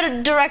have to have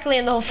it directly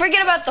in the hole.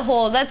 Forget about the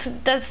hole.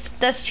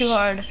 That's too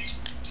hard.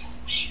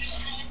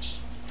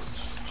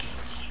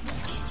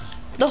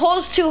 The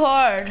hole's too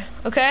hard,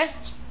 okay?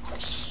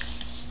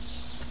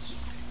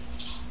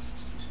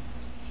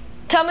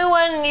 Tell me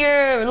when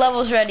your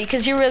level's ready,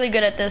 because you're really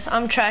good at this.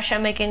 I'm trash at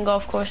making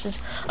golf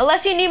courses.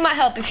 Unless you need my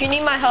help. If you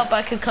need my help,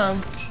 I could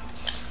come.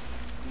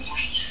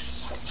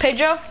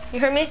 Pedro, you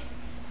heard me?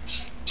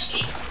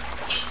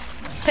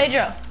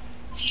 Pedro,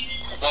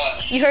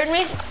 What? you heard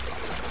me?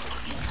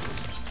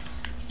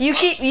 You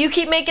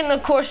keep making the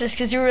courses,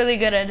 because you're really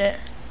good at it.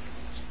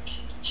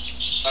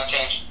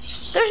 Okay.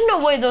 There's no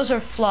way those are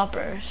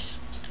floppers.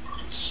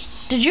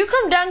 Did you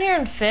come down here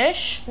and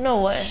fish? No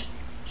way.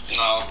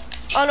 No.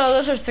 Oh no,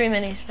 those are 3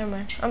 minis. Never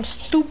mind. I'm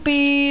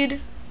stupid.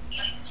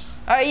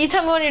 Alright, you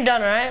tell me when you're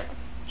done, alright?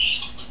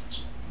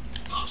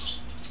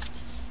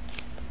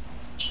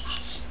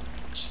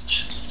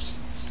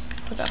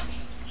 Okay.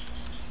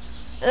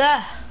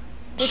 Ah,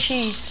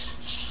 fishies.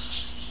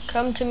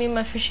 Come to me,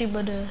 my fishy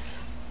buddies.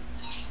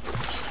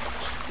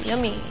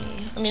 Yummy.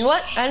 I mean,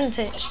 what? I didn't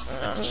say.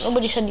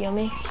 Nobody said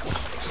yummy.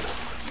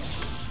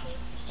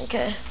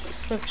 Okay,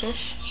 flip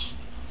fish.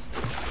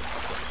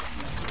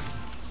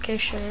 Okay,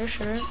 sure.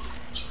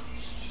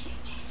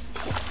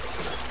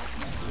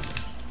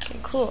 Okay,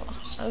 cool.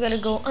 I gotta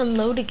go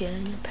unload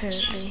again,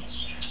 apparently.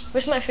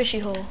 Where's my fishy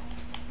hole?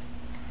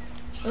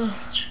 Ugh.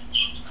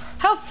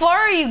 How far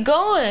are you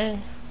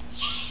going?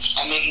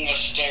 I'm making a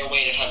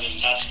stairway to heaven.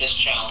 That's this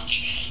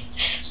challenge.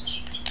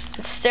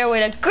 It's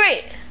stairway to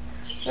great.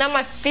 Now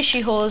my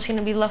fishy hole is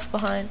gonna be left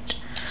behind.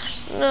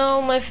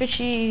 No, my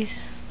fishies,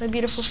 my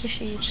beautiful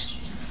fishies.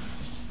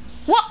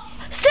 What?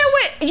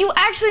 Stairway? Are you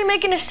actually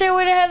making a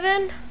stairway to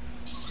heaven?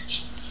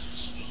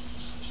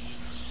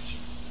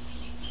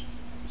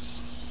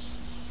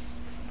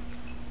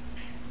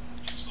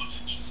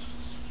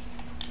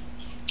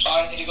 Oh,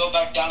 I need to go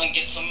back down and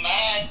get some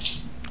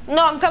mats.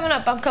 No, I'm coming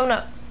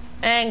up.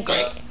 And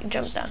great, you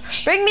jumped down.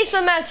 Bring me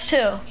some mats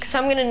too, cause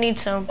I'm gonna need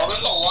some. Oh,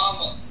 there's a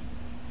llama.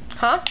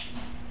 Huh?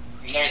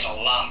 There's a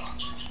llama.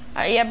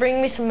 Yeah,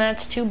 bring me some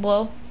mats too,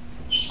 blow.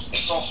 It's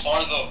so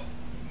far though.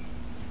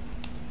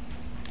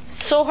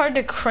 It's so hard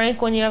to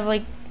crank when you have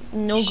like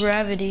no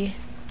gravity.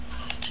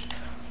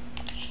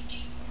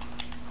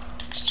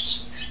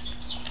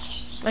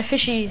 My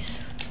fishies.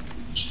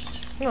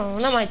 No,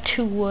 not my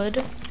 2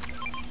 wood.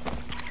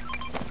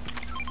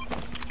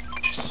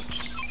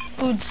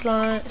 Food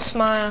smile.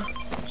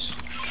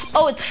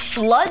 Oh, it's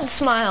flood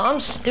smile.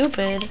 I'm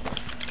stupid.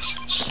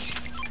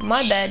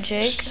 My bad,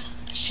 Jake.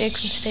 Jake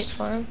from State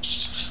Farm.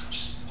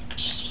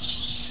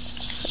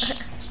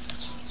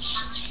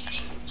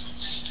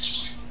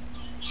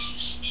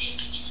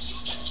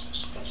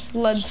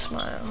 Flood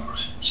smile.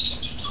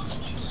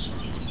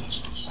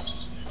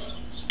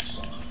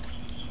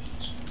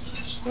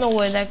 No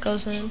way that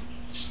goes in.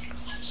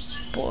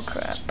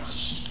 Bullcrap.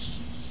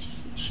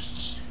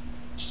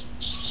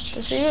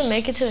 Does it even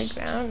make it to the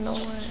ground? No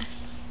way.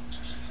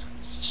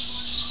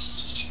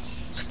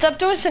 Stop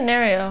doing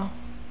scenario.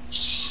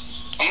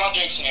 I'm not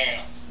doing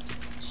scenario.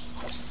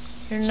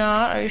 You're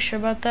not? Are you sure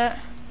about that?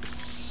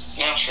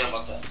 Yeah, I'm sure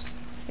about that.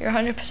 You're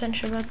 100%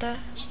 sure about that?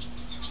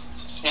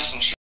 Yes,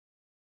 I'm sure.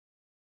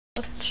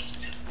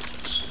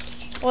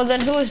 Well,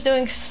 then who was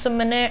doing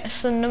scenario?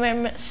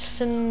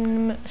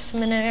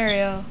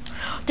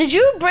 Did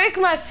you break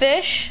my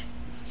fish?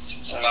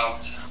 No.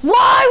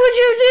 Why would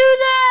you do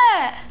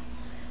that?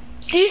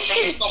 Do you It's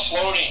see? still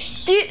floating.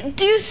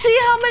 Do you see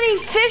how many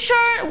fish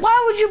are?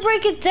 Why would you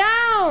break it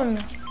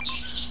down?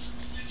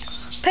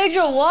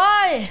 Pedro,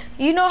 why?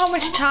 You know how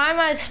much time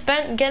I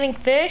spent getting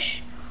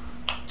fish?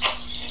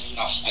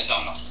 No, I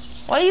don't know.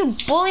 Why are you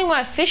bullying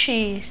my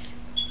fishies?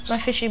 My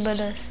fishy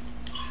buddies.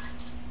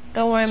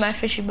 Don't worry, my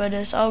fishy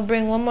buddies. I'll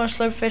bring 1 more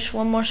slurp fish,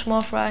 1 more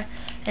small fry,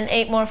 and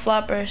 8 more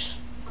floppers.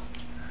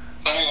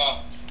 There you go.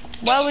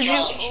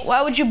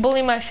 Why would you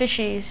bully my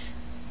fishies?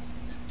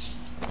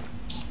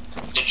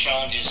 The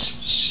challenge is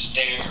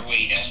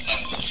stairway to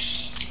heaven.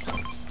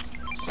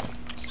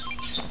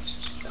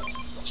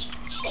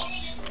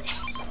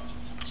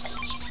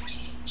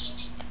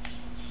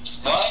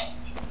 What?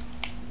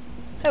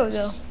 There we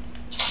go.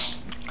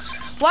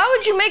 Why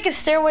would you make a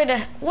stairway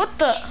to... What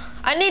the...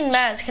 I need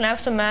mats. Can I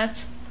have some mats?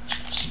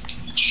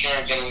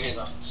 Sure, get over here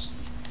though.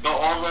 Go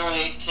all the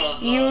way to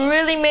the... You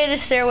really made a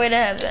stairway to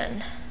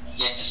heaven.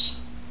 Yes.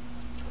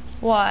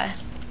 Why?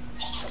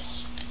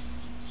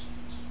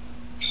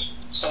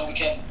 So we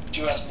can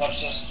do as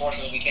much force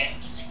as we can.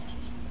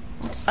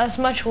 As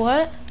much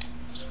what?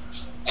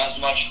 As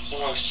much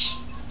force.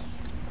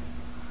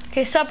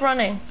 Okay, stop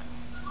running.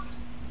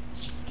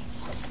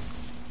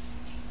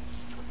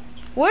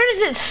 Where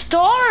does it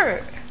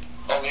start?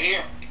 Over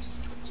here.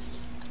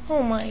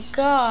 Oh my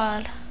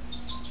god.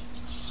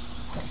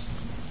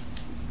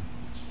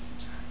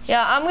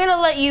 Yeah, I'm gonna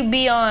let you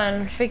be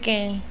on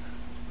freaking...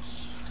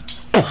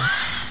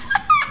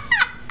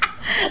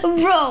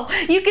 Bro,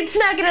 you can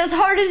smack it as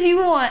hard as you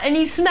want, and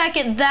you smack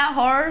it that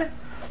hard.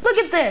 Look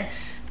at this.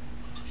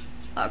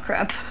 Oh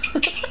crap.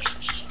 Okay,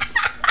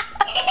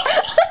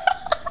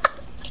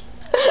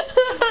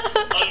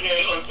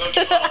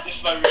 this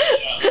is my real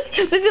shot.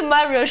 This is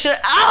my real shot.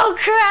 Oh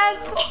crap.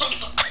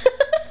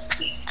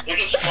 They're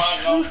just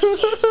flying off.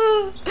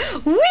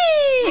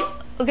 Whee!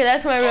 Okay,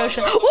 that's my real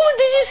shot. Oh,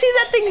 did you see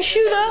that thing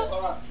shoot up?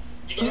 Hold on.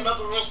 You can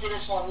remember the rules for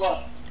this one. Look.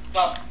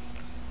 Stop.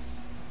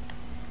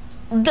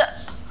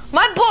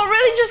 My ball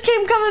really just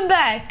came coming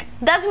back.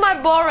 That's my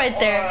ball right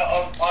there.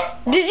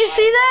 Did you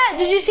see that?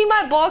 Did you see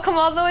my ball come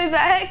all the way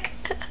back?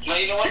 No,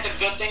 you know what the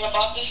good thing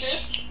about this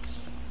is?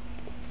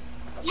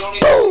 You don't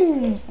need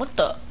Boom! What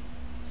the?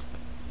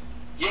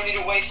 You don't need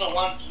to wait so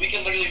long. We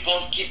can literally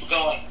both keep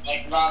going,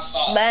 like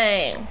non-stop.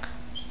 Bang.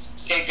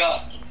 Okay,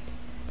 go.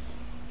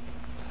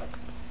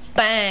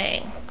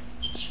 Bang.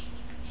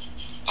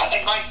 I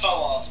think mine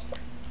fell off.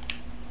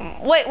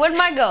 Wait, where'd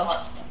mine go?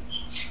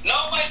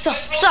 No, mine Stop,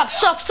 mine stop, fell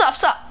stop, stop,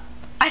 stop.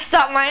 I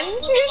stopped mine.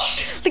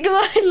 Look at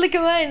mine, look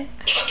at mine.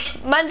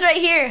 Mine's right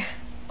here.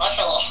 Mine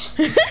fell off.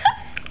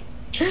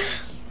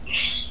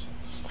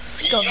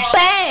 Go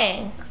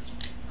bang.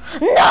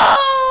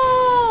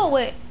 No!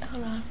 Wait,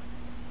 hold on.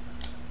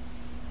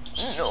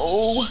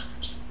 No.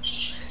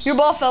 Your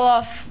ball fell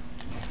off.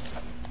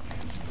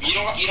 You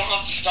don't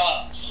have to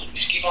stop.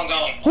 Just keep on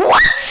going.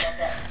 What?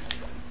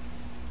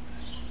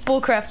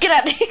 Bullcrap. Get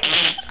out of here.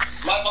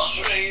 My ball's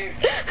right here.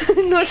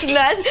 No, it's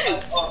not.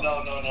 Oh,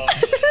 no.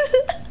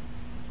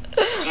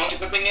 You know what the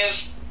good thing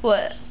is?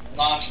 What?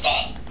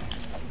 Non-stop.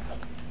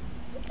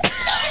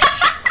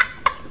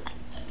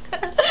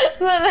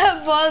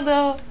 That ball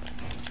though.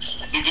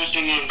 The good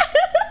thing is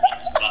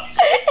non-stop.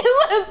 It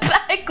went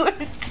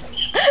backwards.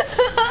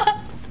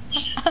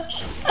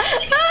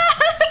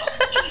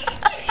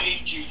 I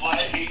hate you, boy. I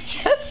hate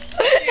you.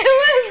 It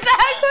went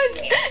backwards.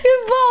 Your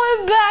ball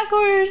went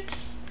backwards.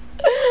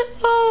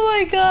 Oh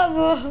my god,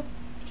 bro.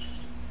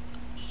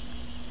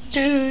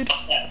 Dude.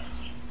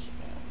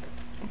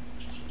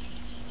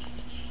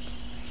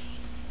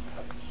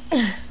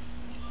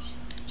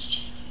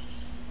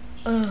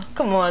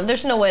 Come on,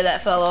 there's no way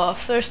that fell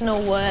off. There's no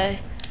way.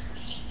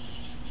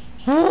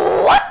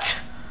 What?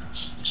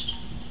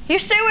 Your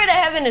stairway to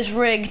heaven is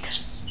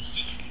rigged.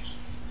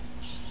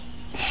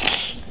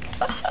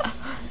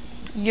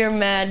 You're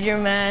mad, you're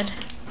mad.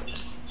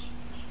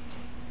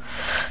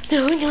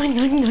 No, no,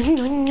 no, no, no,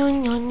 no, no,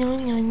 no, no,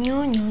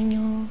 no, no,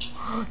 no.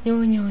 No, no,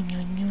 no,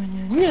 no,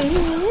 no, no.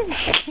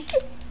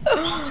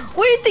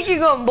 Where do you think you're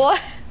going, boy?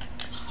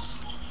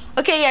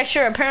 Okay, yeah,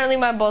 sure. Apparently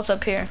my ball's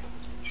up here.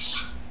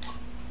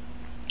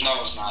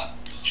 No, it's not.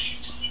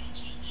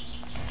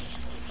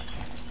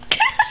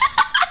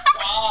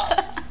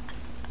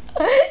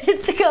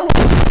 It's like a...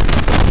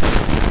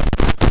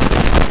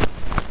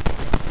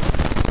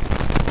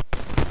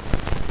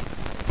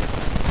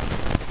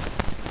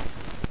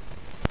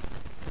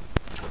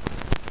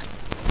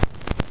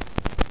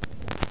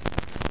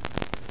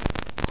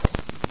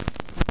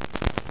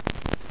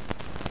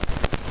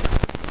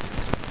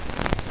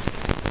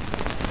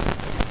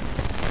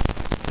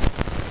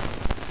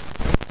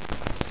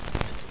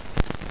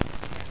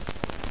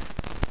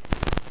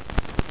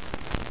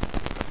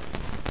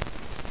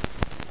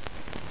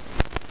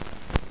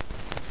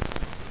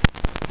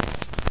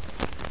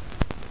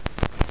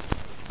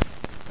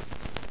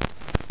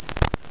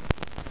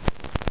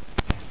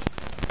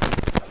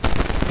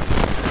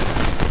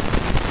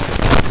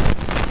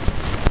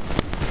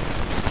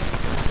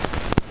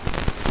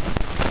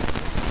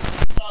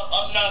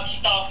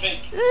 jumping.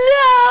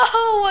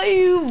 No, why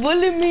you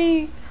bullying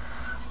me?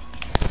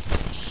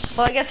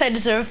 Well, I guess I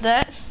deserve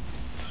that.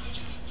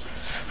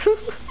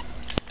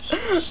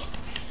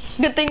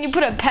 Good thing you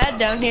put a pad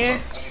down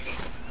here.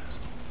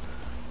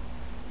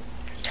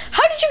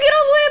 How did you get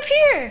all the way up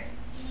here?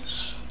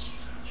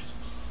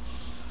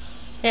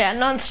 Yeah,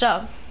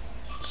 non-stop.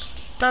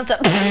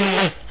 Non-stop.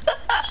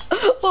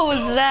 What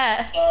was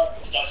that?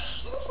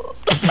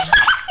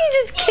 He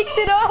just kicked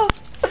it off.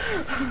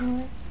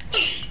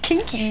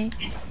 Kinky.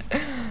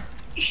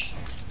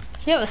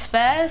 You have a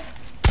spaz?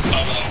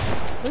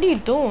 What are you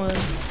doing?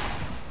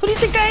 Who do you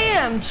think I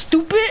am?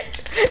 Stupid?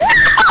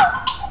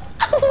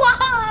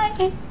 Why?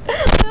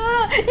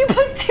 You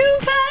put 2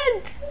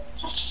 pads.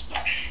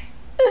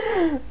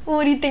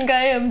 What do you think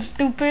I am?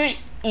 Stupid?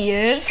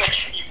 Yes.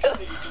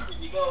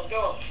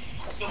 Go.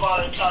 Come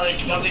on,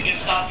 Charlie. Nothing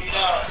can stop you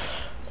now.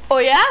 Oh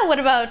yeah? What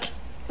about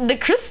the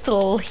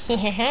crystal?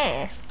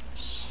 The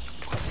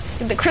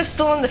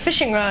crystal and the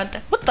fishing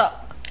rod. What the?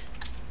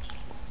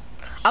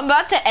 I'm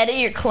about to edit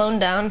your clone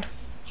down.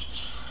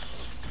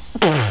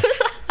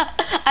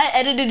 I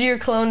edited your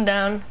clone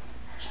down.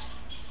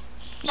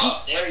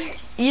 Oh, there you.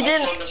 You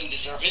didn't. Doesn't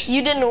deserve it.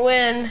 You didn't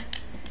win.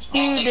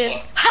 You think did.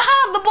 so.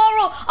 Haha, the ball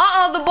roll.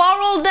 The ball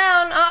rolled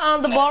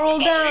down. The ball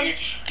rolled down.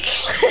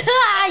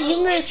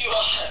 You missed.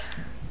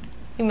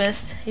 You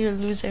missed. You're a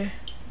loser.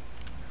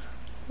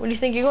 Where do you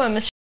think you're going,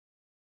 Mr.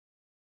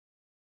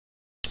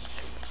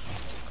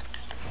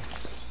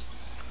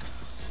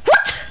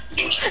 What?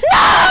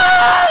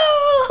 No!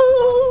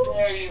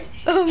 There you.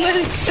 A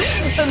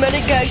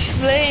medic got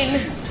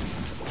explained.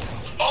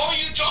 Oh,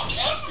 you dropped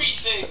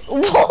everything.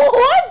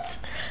 What?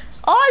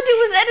 All I did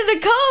was edit a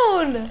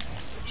cone.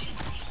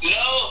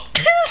 No.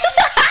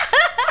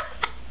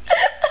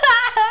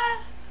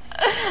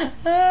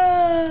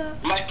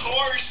 My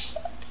course.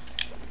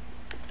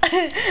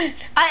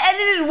 I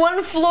edited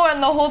 1 floor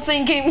and the whole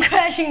thing came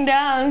crashing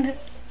down.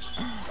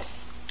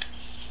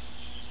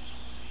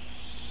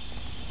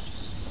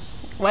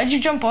 Why'd you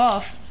jump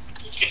off?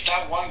 If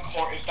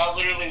that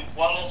literally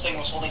one little thing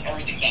was holding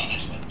everything down, I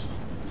swear.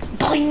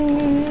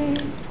 Boing.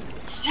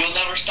 You'll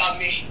never stop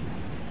me.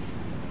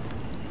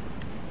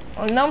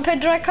 Well, no,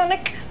 Pedro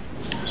Iconic,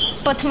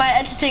 but my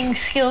editing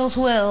skills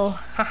will.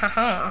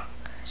 Where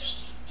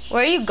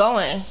are you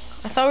going?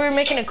 I thought we were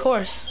making a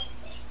course.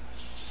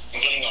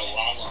 I'm getting a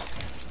llama.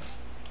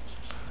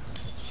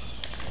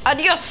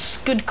 Adios,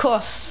 good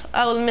course.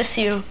 I will miss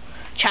you.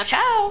 Ciao,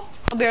 ciao.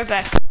 I'll be right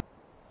back.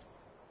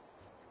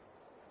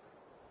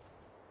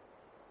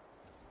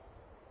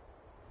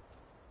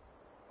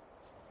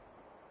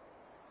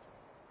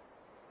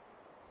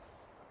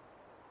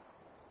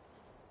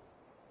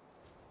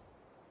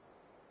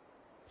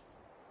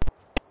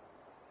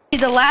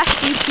 The last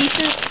few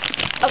pieces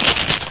of,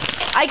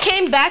 I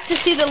came back to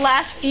see the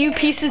last few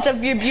pieces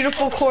of your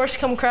beautiful course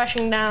come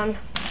crashing down.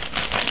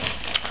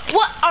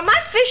 What? Are my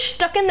fish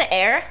stuck in the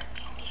air?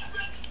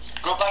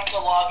 Go back to the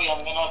lobby.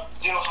 I'm gonna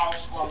do high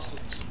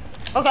explosives.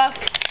 Okay.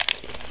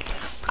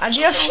 I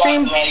just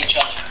stream. Right, each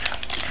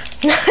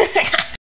other.